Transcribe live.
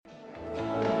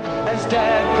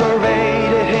Dad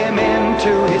paraded him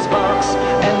into his box,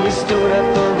 and we stood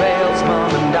at the rails,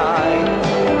 Mom and I.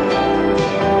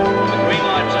 The green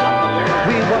light's on.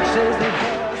 We watched as they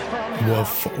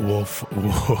Woof, woof,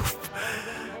 woof.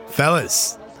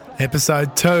 Fellas,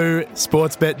 episode 2,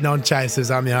 Sports Bet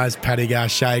Non-Chasers. I'm your host, Paddy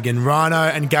Garshagan, Rhino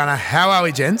and Gunner. How are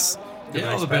we, gents?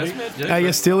 Yeah, all the best, mate. Yeah, Are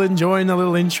you still enjoying the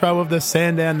little intro of the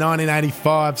Sandown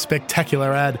 1985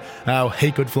 spectacular ad,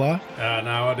 He Could Fly?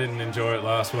 No, I didn't enjoy it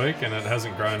last week, and it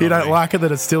hasn't grown. You on don't me. like it that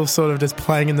it's still sort of just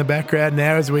playing in the background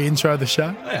now as we intro the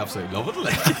show? I absolutely love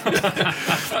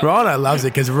it. Rhino loves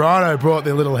it because Rhino brought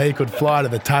the little He Could Fly to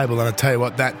the table, and I tell you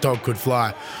what, that dog could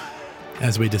fly.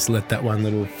 As we just let that one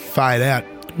little fade out,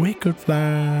 we could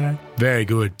fly. Very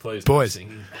good. Please, boys.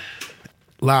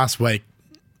 Last week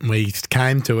we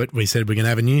came to it. We said we're going to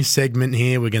have a new segment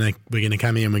here. We're going to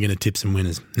come here and we're going to tip some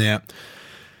winners. Now,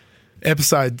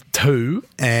 episode 2,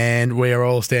 and we are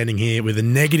all standing here with a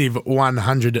negative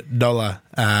 $100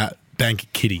 bank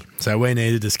kitty. So we need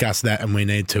to discuss that, and we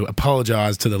need to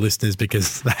apologise to the listeners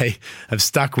because they have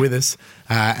stuck with us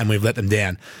and we've let them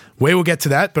down. We will get to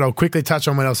that, but I'll quickly touch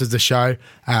on what else is the show.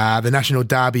 The National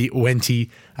Derby,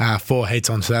 Wenty, 4 heats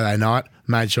on Saturday night.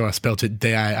 Made sure I spelt it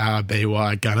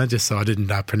D-A-R-B-Y, Gunner, just so I didn't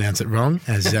pronounce it wrong,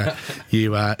 as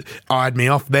you eyed me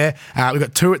off there. We've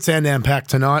got 2 at Sandown Park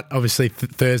tonight, obviously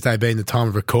Thursday being the time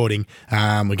of recording.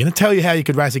 We're going to tell you how you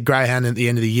could race a greyhound at the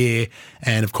end of the year,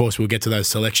 and of course we'll get to those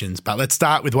selections. But let's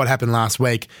start with what happened last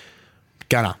week.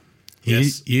 Gunner,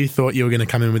 Yes. you thought you were going to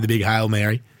come in with a big Hail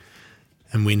Mary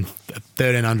and win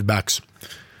 $1,300.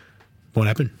 What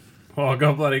happened? Oh, I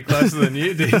got bloody closer than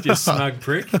you did, you smug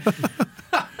prick.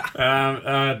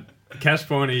 Cash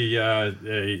Point, he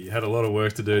had a lot of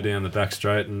work to do down the back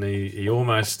straight, and he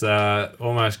almost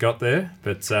got there.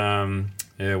 But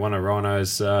one of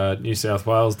Rhino's New South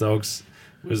Wales dogs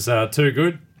was too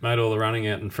good. Made all the running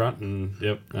out in front,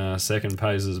 and second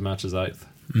pays as much as 8th.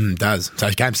 Does. So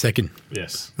he came second.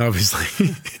 Yes.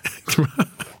 Obviously.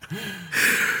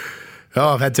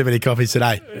 Oh, I've had too many coffees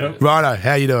today. Yep. Rhino,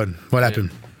 how you doing? What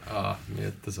happened? Oh,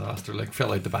 yeah, disaster. Like,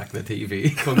 fell out the back of the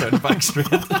TV, come down the back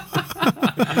straight.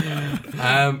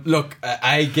 Look,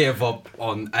 I gave up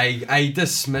on... I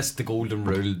dismissed the golden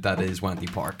rule that is Wenty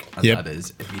Park. And Yep. that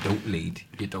is, if you don't lead,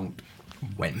 you don't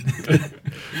win.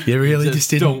 You really just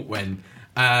didn't? don't win.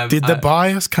 Did the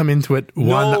bias come into it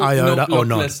one iota or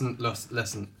not?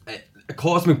 Listen.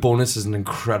 Cosmic Bonus is an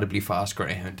incredibly fast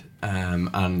greyhound,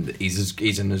 and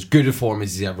he's in as good a form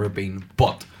as he's ever been,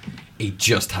 but he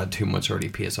just had too much early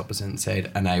pace up his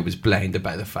inside, and I was blinded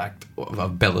by the fact of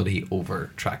ability over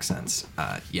track sense.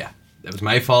 It was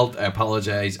my fault. I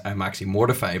apologise. I'm actually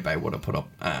mortified by what I put up,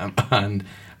 and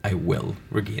I will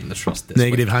regain the trust this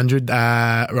Negative week. 100,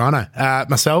 Rhino.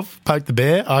 Myself, Poke the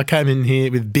Bear. I came in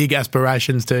here with big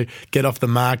aspirations to get off the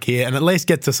mark here and at least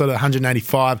get to sort of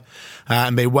 185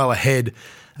 and be well ahead.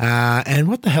 And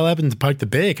what the hell happened to Poke the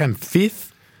Bear? Came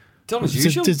 5th. Done as It's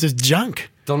usual. just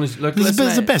junk. Done as, look, This listen,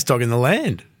 is the best dog in the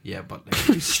land. Yeah, but like,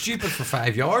 he's stupid for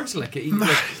 5 yards. I fancied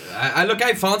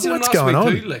him What's last going week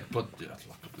on? too. Look,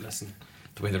 listen,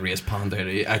 the way the race panned out,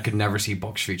 I could never see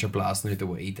Buck's future blasting out the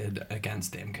way he did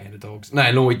against them kind of dogs. Now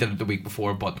I know he did it the week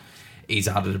before, but he's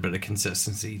added a bit of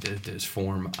consistency to his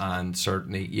form, and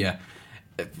certainly,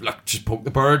 look, just Poke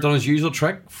the Bird done his usual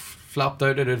trick, flapped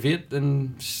out of 8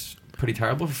 and. Pretty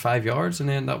terrible for 5 yards, and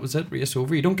then that was it. Race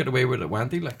over. You don't get away with it,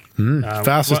 Wenty. Like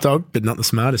Fastest dog, but not the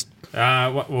smartest.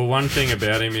 Well, one thing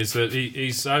about him is that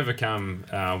he's overcome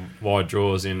wide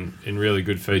draws in really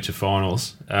good feature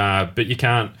finals. But you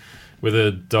can't, with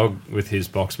a dog with his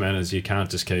box manners, you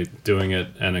can't just keep doing it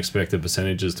and expect the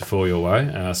percentages to fall your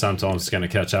way. Sometimes it's going to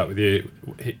catch up with you.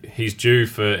 He's due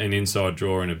for an inside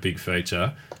draw in a big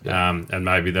feature, and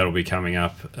maybe that'll be coming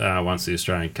up once the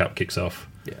Australian Cup kicks off.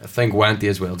 Yeah, I think Wenty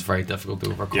as well, it's very difficult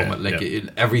to overcome it. Like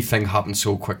everything happens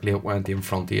so quickly at Wenty in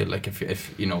front of you. Like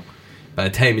if you know, by the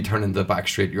time you turn into the back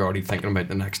straight, you're already thinking about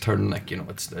the next turn. Like, you know,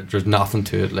 there's nothing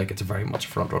to it. Like, it's a very much a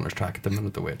front runner's track at the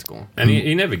minute, the way it's going. And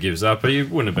he never gives up. You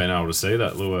wouldn't have been able to see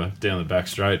that lure down the back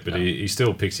straight, but he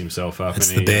still picks himself up. It's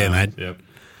and the bear, mate. Yep.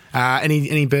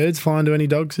 Any birds flying to any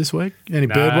dogs this week? Any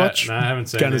bird watch? No, I haven't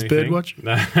seen Gunner's anything. bird watch?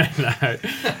 No,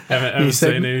 haven't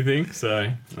seen anything.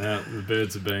 So the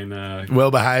birds have been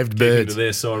Well behaved keeping birds. to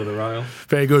their side of the rail.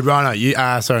 Very good, Rhino.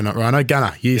 Sorry, not Rhino.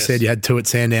 Gunner, you Yes. said you had 2 at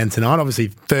Sandown tonight. Obviously,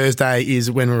 Thursday is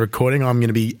when we're recording. I'm going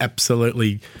to be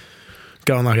absolutely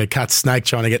going like a cut snake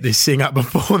trying to get this thing up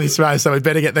before this race, so we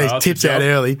better get these That's tips a out job.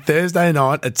 early. Thursday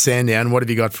night at Sandown, what have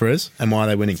you got for us and why are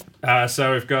they winning?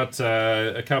 So we've got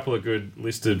a couple of good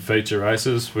listed feature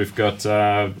races. We've got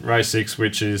race 6,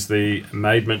 which is the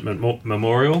Maidment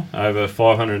Memorial over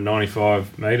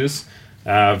 595 metres.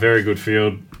 Very good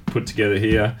field put together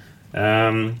here.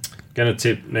 Going to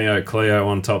tip Neo Cleo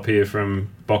on top here from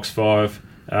box 5.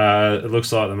 It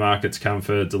looks like the market's come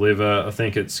for Deliver. I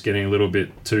think it's getting a little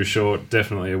bit too short.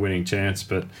 Definitely a winning chance,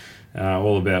 but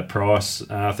all about price.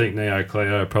 I think Neo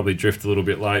Cleo probably drifted a little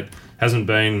bit late. Hasn't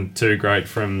been too great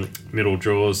from middle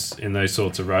draws in these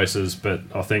sorts of races, but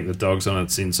I think the dog's on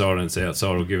its inside and its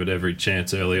outside will give it every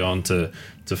chance early on to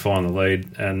find the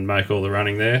lead and make all the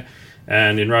running there.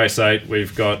 And in race 8,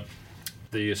 we've got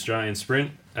the Australian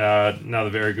Sprint. Another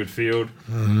very good field.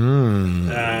 Who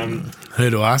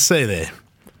do I see there?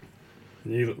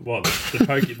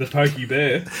 The pokey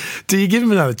bear? Do you give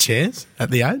him another chance at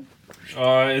the 8?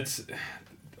 I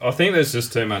think there's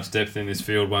just too much depth in this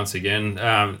field once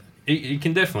again. He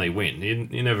can definitely win.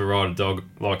 You never ride a dog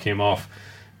like him off.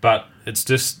 But it's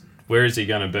just, where is he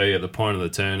going to be at the point of the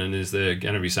turn, and is there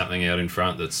going to be something out in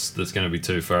front that's going to be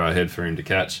too far ahead for him to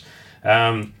catch?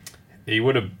 He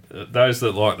would have, those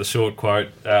that like the short quote,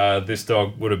 this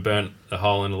dog would have burnt a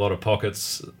hole in a lot of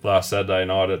pockets last Saturday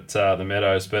night at the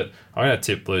Meadows, but I'm going to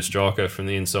tip Blue Striker from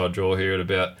the inside draw here at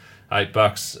about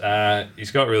 $8.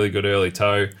 He's got really good early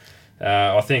toe.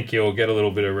 I think he'll get a little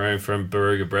bit of room from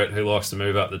Baruga Brett, who likes to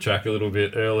move up the track a little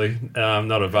bit early.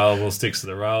 Not available, sticks to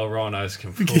the rail. Rhino's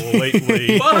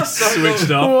completely switched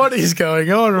off. What is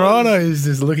going on? Rhino is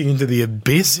just looking into the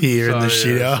abyss here in the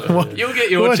shit. You'll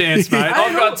get your chance, mate.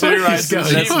 I've got 2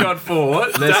 races. You've got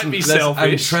 4. Don't be selfish.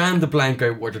 I'm trying to blank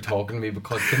out what you're talking to me,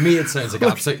 because to me it sounds like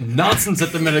absolute nonsense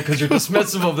at the minute, because you're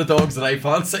dismissive of the dogs that I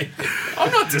fancy.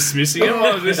 I'm not dismissing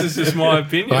him. This is just my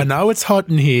opinion. I know it's hot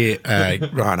in here,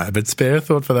 Rhino, but spare a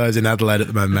thought for those in Adelaide at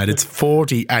the moment, mate. It's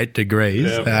 48 degrees.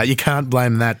 Yeah. You can't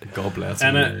blame that. God bless.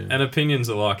 And opinions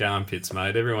are like armpits,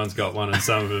 mate. Everyone's got one, and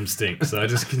some of them stink. So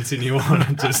just continue on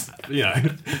and just,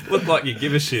 look like you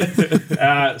give a shit.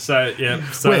 So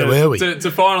where were we? To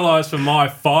finalise for my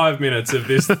 5 minutes of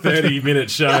this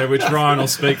 30-minute show, which Ryan will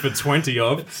speak for 20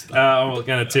 of, I'm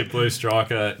going to tip Blue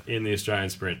Striker in the Australian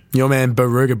Sprint. Your man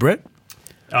Baruga Brett?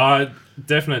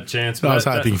 Definite chance. I was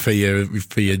hoping for your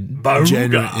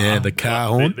genuine, the car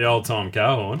horn. The old-time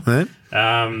car horn.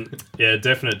 Yeah?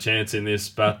 Definite chance in this,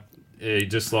 but he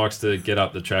just likes to get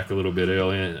up the track a little bit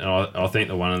early, and I think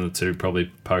the 1 and the 2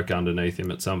 probably poke underneath him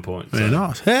at some point. Very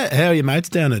nice. How are your mates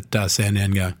down at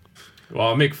Sandown going?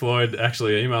 Well, Mick Floyd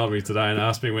actually emailed me today and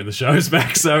asked me when the show's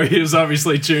back, so he was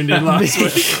obviously tuned in last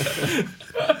week.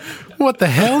 What the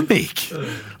hell, Mick?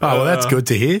 Oh, well, that's good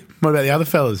to hear. What about the other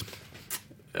fellas?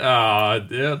 I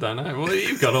don't know. Well,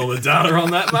 you've got all the data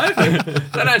on that, mate.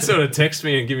 They don't sort of text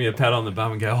me and give me a pat on the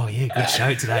bum and go, "Oh yeah, good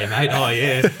show today, mate. Oh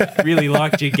yeah, really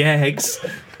liked your gags."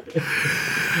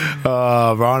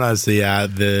 Oh, Rhino's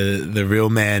the real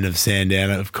man of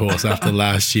Sandown, of course, after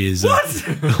last year's...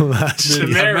 The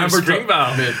mayor of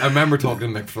Springvale. I remember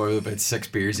talking to Mick Floyd about 6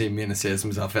 beers in me, and I said to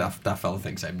myself, that fella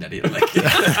thinks I'm an idiot.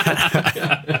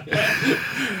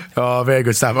 Oh, very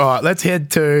good stuff. All right, let's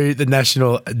head to the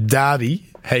National Derby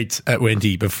heats at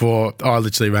Wenty before I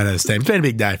literally ran out of steam. It's been a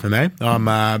big day for me. I'm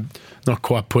not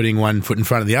quite putting one foot in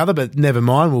front of the other, but never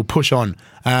mind, we'll push on.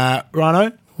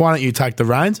 Rhino, why don't you take the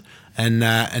reins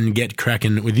and get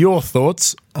cracking with your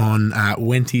thoughts on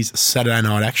Wenty's Saturday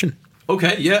night action?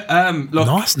 Okay, yeah. Look,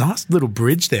 nice little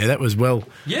bridge there. That was well.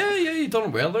 Yeah, you done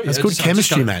it well there. That's good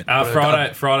chemistry, mate.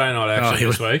 Friday night action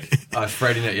this week.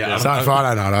 Friday night, yeah. Sorry,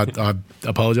 Friday night. I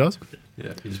apologise.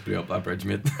 Yeah, you just blew up that bridge,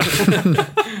 mate.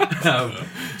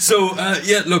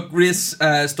 Look, race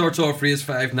starts off race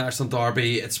 5, National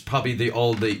Derby. It's probably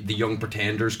the young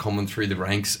pretenders coming through the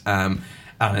ranks. And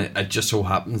it just so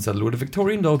happens that a load of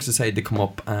Victorian dogs decide to come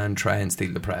up and try and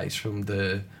steal the prize from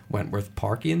the Wentworth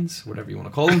Parkians, whatever you want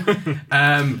to call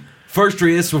them. First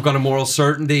race, we've got a moral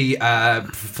certainty.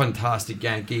 Fantastic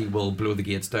Yankee will blow the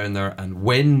gates down there and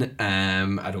win.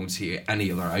 I don't see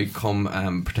any other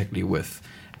outcome, particularly with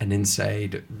an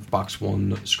inside box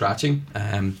 1 scratching.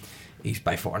 He's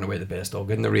by far and away the best dog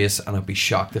in the race, and I'd be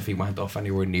shocked if he went off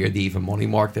anywhere near the even money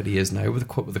mark that he is now with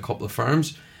a couple of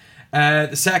firms.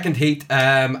 The second heat,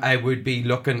 I would be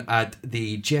looking at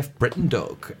the Jeff Britton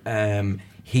dog.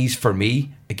 He's, for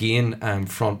me, again,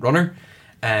 front runner.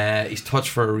 He's touched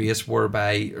for a race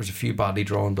whereby there's a few badly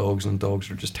drawn dogs, and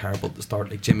dogs are just terrible at the start.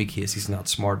 Like Jimmy Casey's not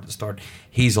smart at the start.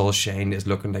 He's all shine, is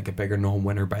looking like a bigger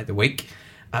non-winner by the week.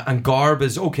 And Garb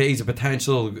is okay, he's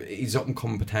up and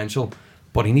coming potential,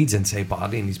 but he needs inside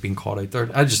badly, and he's been caught out there.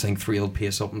 I just think 3 will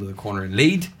pace up into the corner and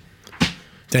lead.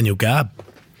 Daniel Garb,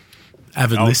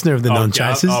 avid listener of the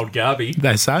Non-Chasers. Old Garby.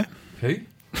 They say. Who?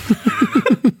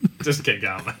 Just keep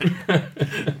going, mate.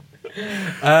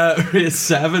 Race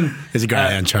 7. He's a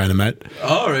greyhound trainer, mate.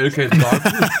 Oh, right, okay.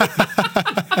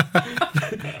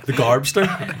 the Garbster.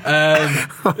 I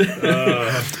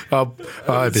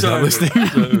hope he's not listening.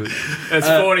 It's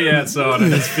 40 outside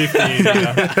and it's 50 in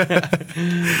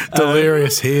here.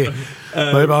 Delirious here.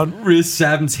 Move on. Race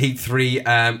 7's Heat 3.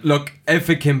 Look, if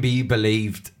it can be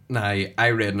believed, now, I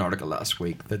read an article last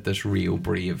week that this Rio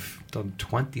Brave done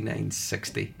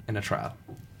 29.60 in a trial.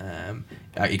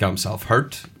 He got himself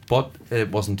hurt, but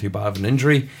it wasn't too bad of an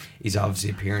injury. He's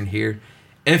obviously appearing here.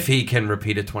 If he can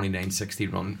repeat a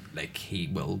 29.60 run, like, he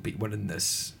will be winning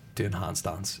this doing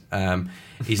handstands.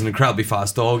 He's an incredibly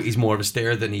fast dog. He's more of a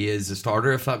stayer than he is a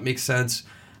starter, if that makes sense.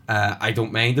 I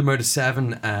don't mind him out of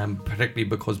 7, particularly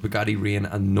because Bugatti Rain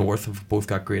and North have both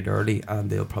got great early, and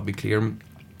they'll probably clear him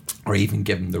or even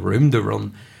give him the room to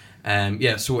run.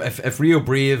 So if Rio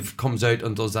Brave comes out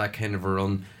and does that kind of a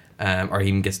run, or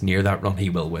even gets near that run, he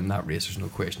will win that race. There's no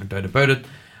question or doubt about it.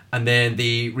 And then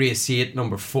the race 8,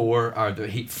 number 4, or the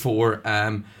Heat 4,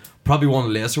 probably one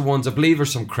of the lesser ones. I believe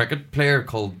there's some cricket player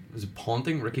called, is it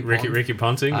Ponting? Ricky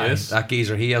Ponting, yes. That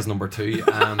geezer, he has number 2.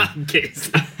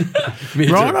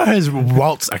 Rhino has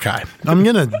waltzed. Okay, I'm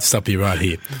going to stop you right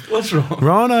here. What's wrong?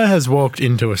 Rhino has walked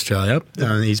into Australia.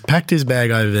 He's packed his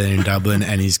bag over there in Dublin,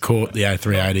 and he's caught the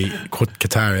A380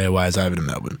 Qatar Airways over to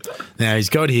Melbourne. Now he's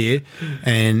got here,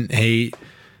 and he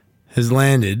has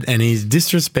landed, and he's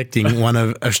disrespecting one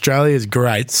of Australia's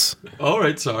greats. All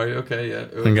right, sorry. Okay, yeah.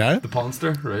 Okay. The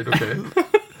Ponster, right? Okay.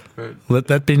 Right. Let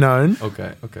that be known.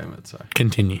 Okay, mate. Sorry.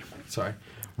 Continue. Sorry.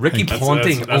 Ricky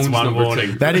Ponting that's owns one number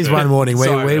warning. 2. That is one warning.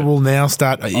 Sorry, we mate. will now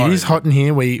start. It is right. hot in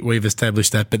here. We've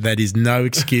established that, but that is no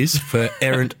excuse for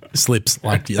errant slips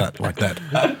like that.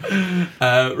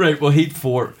 Right, well, Heat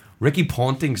 4. Ricky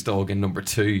Ponting's dog in number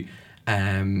 2,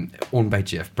 owned by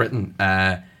Jeff Britton.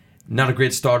 Not a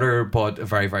great starter, but a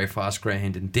very, very fast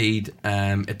greyhound indeed.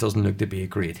 It doesn't look to be a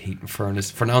great heat, in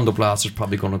fairness. Fernando Blasser's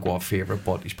probably going to go off favourite,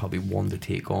 but he's probably one to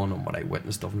take on what I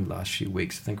witnessed of him the last few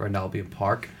weeks. I think around Albion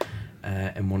Park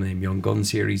in one of them Young Gun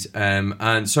series.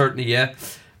 And certainly,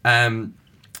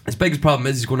 his biggest problem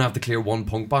is he's going to have to clear one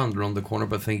punk band around the corner,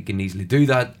 but I think he can easily do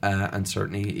that. And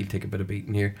certainly he'll take a bit of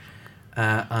beating here.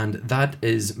 And that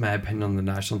is my opinion on the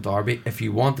National Derby. If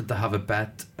you wanted to have a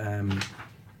bet in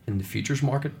the futures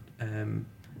market,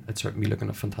 I'd certainly be looking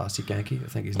at Fantastic Yankee. I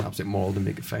think he's an absolute moral to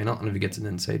make a final, and if he gets an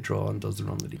inside draw and does the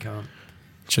run that he can.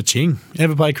 Cha-ching.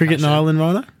 Ever play cricket in Ireland,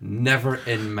 Rhino? Never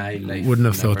in my life. Wouldn't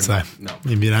have thought so. No.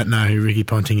 If you don't know who Ricky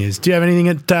Ponting is. Do you have anything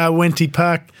at Wenty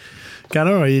Park,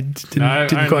 Gunnar, or you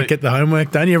didn't quite get the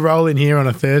homework done? You roll in here on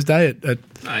a Thursday at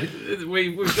No,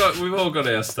 we've all got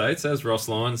our states, as Ross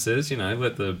Lyon says.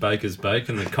 Let the bakers bake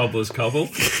and the cobblers cobble.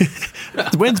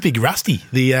 When's Big Rusty,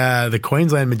 the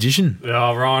Queensland magician?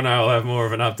 Oh, Rhino will have more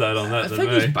of an update on that I than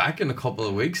think me. he's back in a couple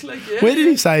of weeks. Where did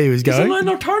he say he was He's going? in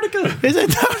Antarctica. Is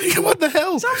Antarctica? What the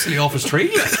hell? He's absolutely off his tree.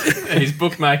 He's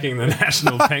bookmaking the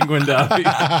National Penguin Derby.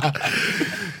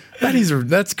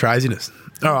 That's craziness.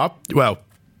 All right. Well,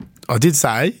 I did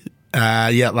say,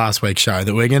 last week's show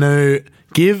that we're going to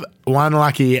give one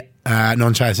lucky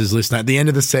non-chasers listener at the end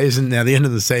of the season. Now, the end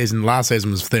of the season, last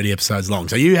season was 30 episodes long,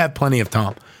 so you have plenty of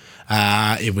time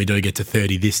if we do get to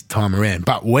 30 this time around.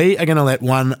 But we are going to let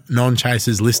one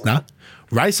non-chasers listener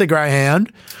race a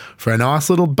greyhound for a nice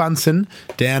little Bunsen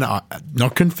down,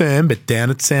 not confirmed, but down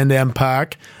at Sandown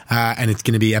Park, and it's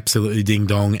going to be absolutely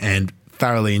ding-dong and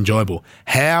thoroughly enjoyable.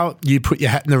 How you put your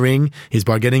hat in the ring is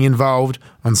by getting involved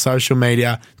on social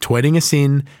media, tweeting us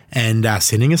in, and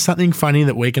sending us something funny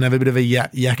that we can have a bit of a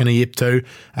yak and a yip to.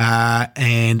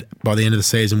 And by the end of the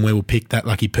season, we will pick that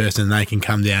lucky person and they can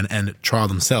come down and try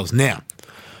themselves. Now,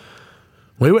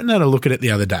 we went and had a look at it the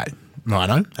other day,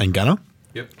 Rhino and Gunnar.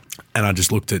 Yep. And I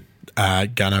just looked at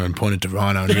Gunnar and pointed to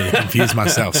Rhino and really confused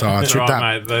myself. So I tripped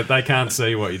up. Mate, they can't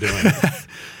see what you're doing.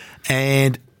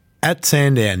 And at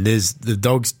Sandown, there's the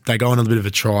dogs, they go on a bit of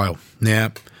a trial.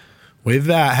 Now, we've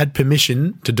had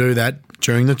permission to do that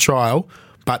during the trial,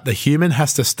 but the human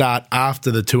has to start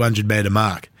after the 200-metre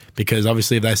mark, because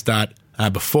obviously if they start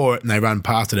before it and they run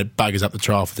past it, it buggers up the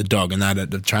trial for the dog, and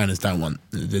the trainers don't want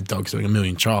the dogs doing a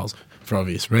million trials for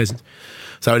obvious reasons.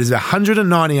 So it is a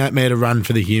 198-metre run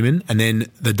for the human, and then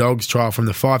the dogs trial from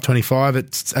the 525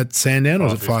 at Sandown, or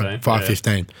is it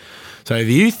 515? Yeah. So if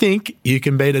you think you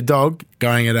can beat a dog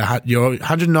going at your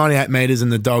 198 metres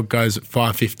and the dog goes at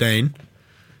 5:15,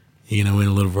 you're going to win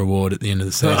a little reward at the end of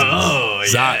the season. Oh,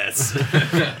 yes.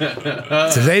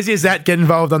 It's as easy as that. Get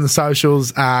involved on the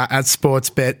socials at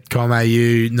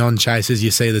sportsbet.com.au, non-chasers.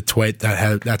 You see the tweet.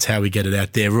 That's how we get it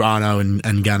out there. Rhino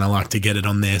and Gunner like to get it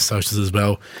on their socials as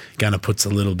well. Gunner puts a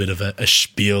little bit of a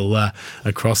spiel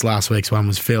across. Last week's one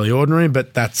was fairly ordinary,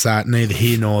 but that's neither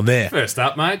here nor there. First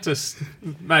up, mate, just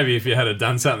maybe if you had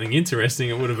done something interesting,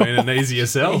 it would have been an easier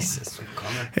sell.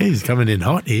 He's coming in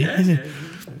hot here. Yeah.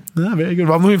 No, very good.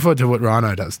 Well, I'm looking forward to what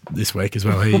Rhino does this week as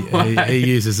well. He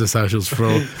uses the socials for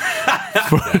all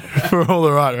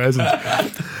the right reasons.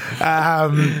 All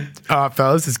right,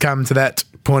 fellas, it's come to that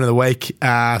point of the week,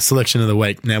 selection of the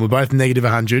week. Now, we're both negative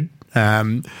 100.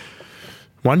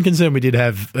 One concern we did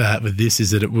have with this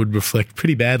is that it would reflect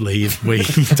pretty badly if we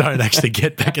don't actually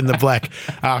get back in the black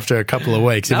after a couple of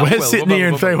weeks. If we're sitting here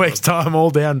in 3 weeks' time all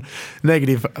down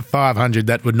negative 500,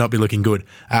 that would not be looking good.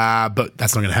 But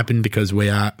that's not going to happen because we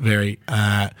are very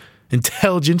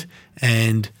intelligent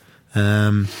and,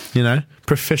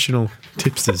 professional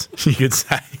tipsters, you could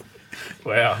say.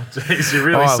 Wow, jeez, you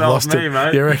really sold me,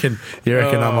 mate. You reckon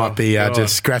I might be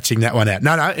just scratching that one out?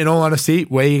 No, in all honesty,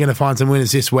 where are you going to find some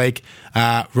winners this week?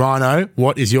 Rhino,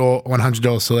 what is your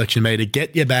 $100 selection be to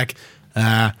get you back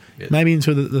maybe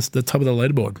into the top of the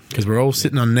leaderboard? Because we're all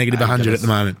sitting on negative 100 at the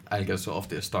moment. I'll get us off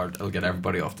to a start. I'll get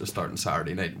everybody off to start on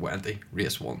Saturday night. Wenty,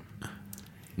 race 1.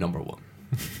 Number 1,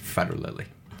 Federal Lily.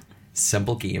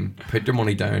 Simple game. Put your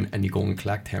money down and you go and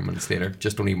collect 10 minutes later.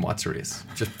 Just don't even watch the race.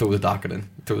 Just throw the docket in,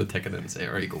 throw the ticket in and say,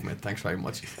 there you go, mate. Thanks very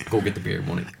much. Go get the beer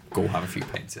money. Go have a few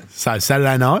pints in. So,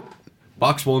 Saturday night?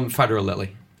 Box 1, Federal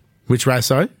Lily. Which race,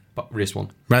 sorry? Race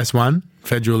 1. Race 1,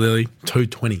 Federal Lily,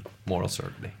 220. Moral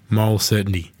certainty. Moral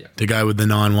certainty. Yep. To go with the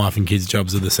 9 wife and kids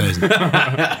jobs of the season.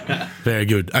 Very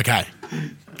good. Okay.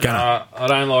 Gunner. I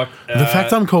don't like... the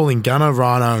fact I'm calling Gunner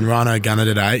Rhino and Rhino Gunner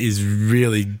today is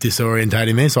really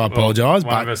disorientating me, so I apologise.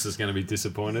 One of us is going to be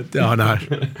disappointed. Oh, no.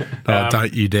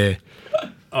 Don't you dare.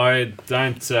 I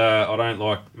don't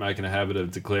like making a habit of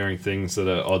declaring things that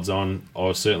are odds on. I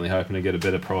was certainly hoping to get a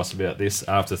better price about this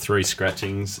after 3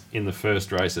 scratchings in the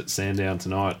first race at Sandown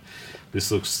tonight. This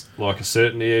looks like a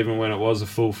certainty even when it was a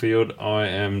full field. I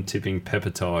am tipping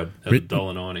Peppertide at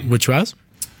 $1.90. Which race?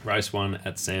 Race 1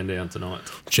 at Sandown tonight.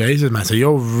 Jesus, mate. So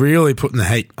you're really putting the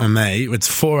heat on me. It's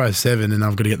 4:07 and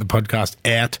I've got to get the podcast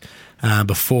out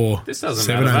before 7:07. This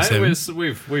doesn't matter, mate.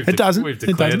 We've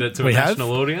declared it to a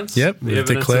national audience. Yep, we've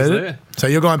declared it. So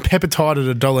you're going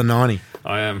Peppertide at $1.90.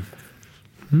 I am.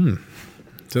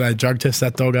 Do they drug test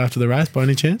that dog after the race by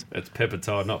any chance? It's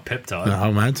Peppertide, not Peptide.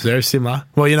 No, mate. It's very similar.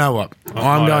 Well, you know what?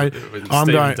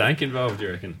 Stephen Dank involved, do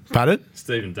you reckon? Pardon?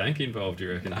 Stephen Dank involved, do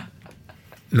you reckon?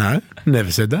 No,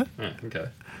 never said that. Oh, okay.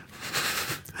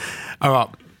 All right,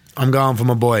 I'm going for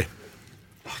my boy.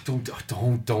 Don't do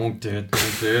it.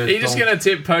 Are you just going to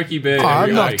tip Pokey Bear?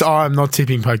 I'm not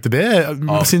tipping Poke the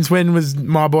Bear. Since when was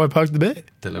my boy Poke the Bear?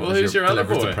 Who's your other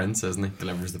boy? Delivers the Prince, isn't he?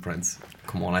 Delivers the Prince.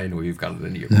 Come on, I know you've got it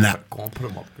in your Nah. Go on,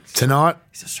 put him up. Tonight,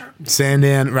 He's a certain.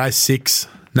 Sandown, race 6,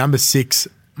 number 6,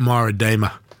 My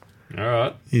Redeemer. All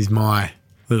right. Is my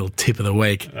little tip of the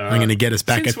week. I'm going to get us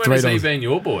back Since at $3. when has he been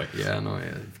your boy? Yeah, no,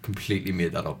 yeah, completely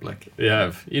made that up. Like, You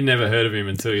have. You never heard of him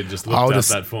until you just looked up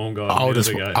that form guide.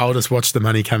 I'll just watch the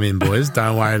money come in, boys.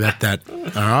 Don't worry about that. All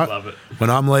right? Love it. When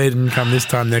I'm leading come this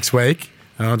time next week,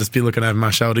 I'll just be looking over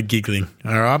my shoulder giggling.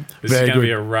 All right? This is going to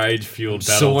be a rage-fueled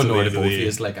battle. so to the annoyed end at of both the of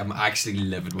year. you. Like, I'm actually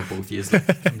livid with both of you. Like,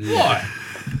 Why?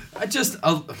 I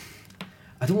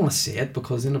don't want to say it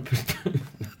because in a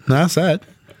No, say it.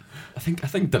 I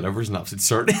think Delivers an absolute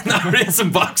certainty in that race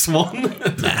in box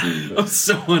 1. I'm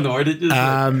so annoyed at you.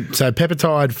 So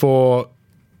Peppertide for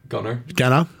Gunner.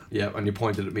 Yeah, and you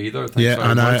pointed at me there. Thanks Yeah, very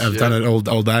I know. much. I've done it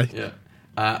all day. Yeah.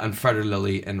 And Federal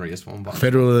Lily in race 1 box.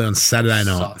 Federal Lily on Saturday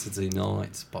night. Saturday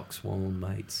night, box 1,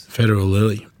 mates. Federal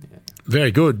Lily. Yeah.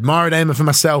 Very good. My Redeemer for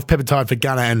myself, Peppertide for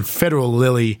Gunner, and Federal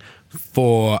Lily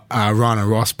for Rhino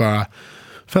Rossborough.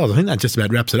 Fellas, I think that just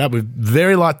about wraps it up. We've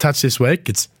very light touch this week.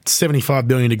 It's 75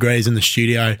 billion degrees in the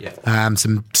studio. Yeah.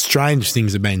 Some strange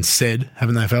things have been said,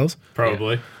 haven't they, fellas?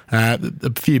 Probably.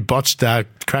 A few botched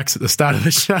cracks at the start of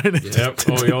the show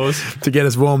All yours. to get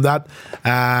us warmed up. I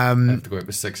have to go out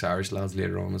with 6 Irish lads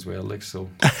later on as well. Like, so.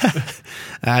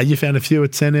 You found a few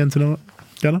at Sandown tonight,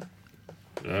 Gunner?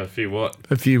 A few what?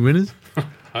 A few winners?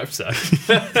 Hope so.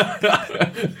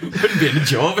 Wouldn't be in a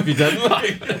job if you didn't.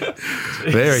 Like.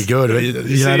 Very good.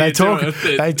 You know, they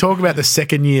talk about the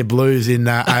second year blues in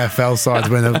AFL sides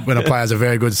when a player has a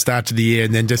very good start to the year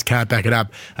and then just can't back it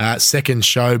up. Second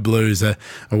show blues are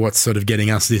what's sort of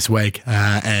getting us this week.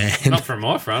 And Not from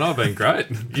my front. I've been great.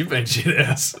 You've been shit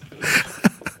house.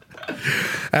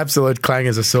 absolute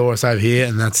clangers of saw us over here,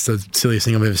 and that's the silliest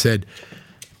thing I've ever said.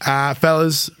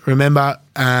 Fellas, remember,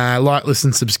 like,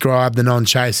 listen, subscribe, the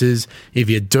non-chasers. If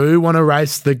you do want to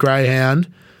race the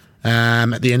Greyhound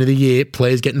at the end of the year,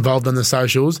 please get involved on the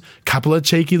socials. Couple of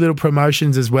cheeky little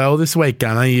promotions as well this week,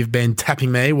 Gunner. You've been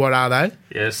tapping me. What are they?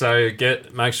 Yeah, so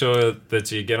make sure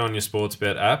that you get on your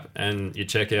Sportsbet app and you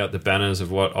check out the banners of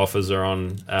what offers are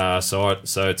on site.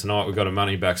 So tonight we've got a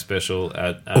money back special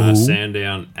at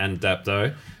Sandown and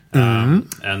Dapto.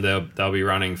 And they'll be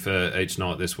running for each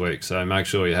night this week. So make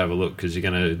sure you have a look because you're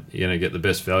gonna get the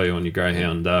best value on your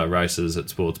Greyhound races at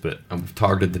Sportsbet. And we've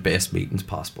targeted the best meetings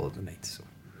possible at the night. So.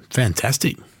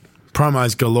 Fantastic.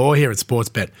 Promos galore here at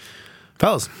Sportsbet.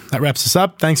 Fellas, that wraps us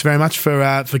up. Thanks very much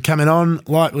for coming on.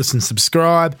 Like, listen,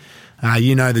 subscribe.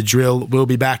 You know the drill. We'll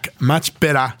be back much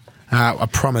better. I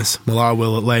promise. Well, I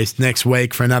will at least next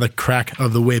week for another crack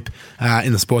of the whip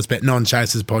in the Sportsbet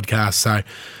Non-Chasers podcast. So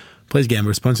please gamble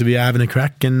responsibly. You're having a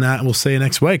crack, and we'll see you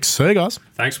next week. See you guys.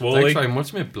 Thanks, Wally. Thanks very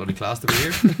much, mate. Bloody class to be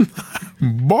here.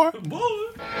 Bye.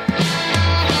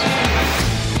 Bye.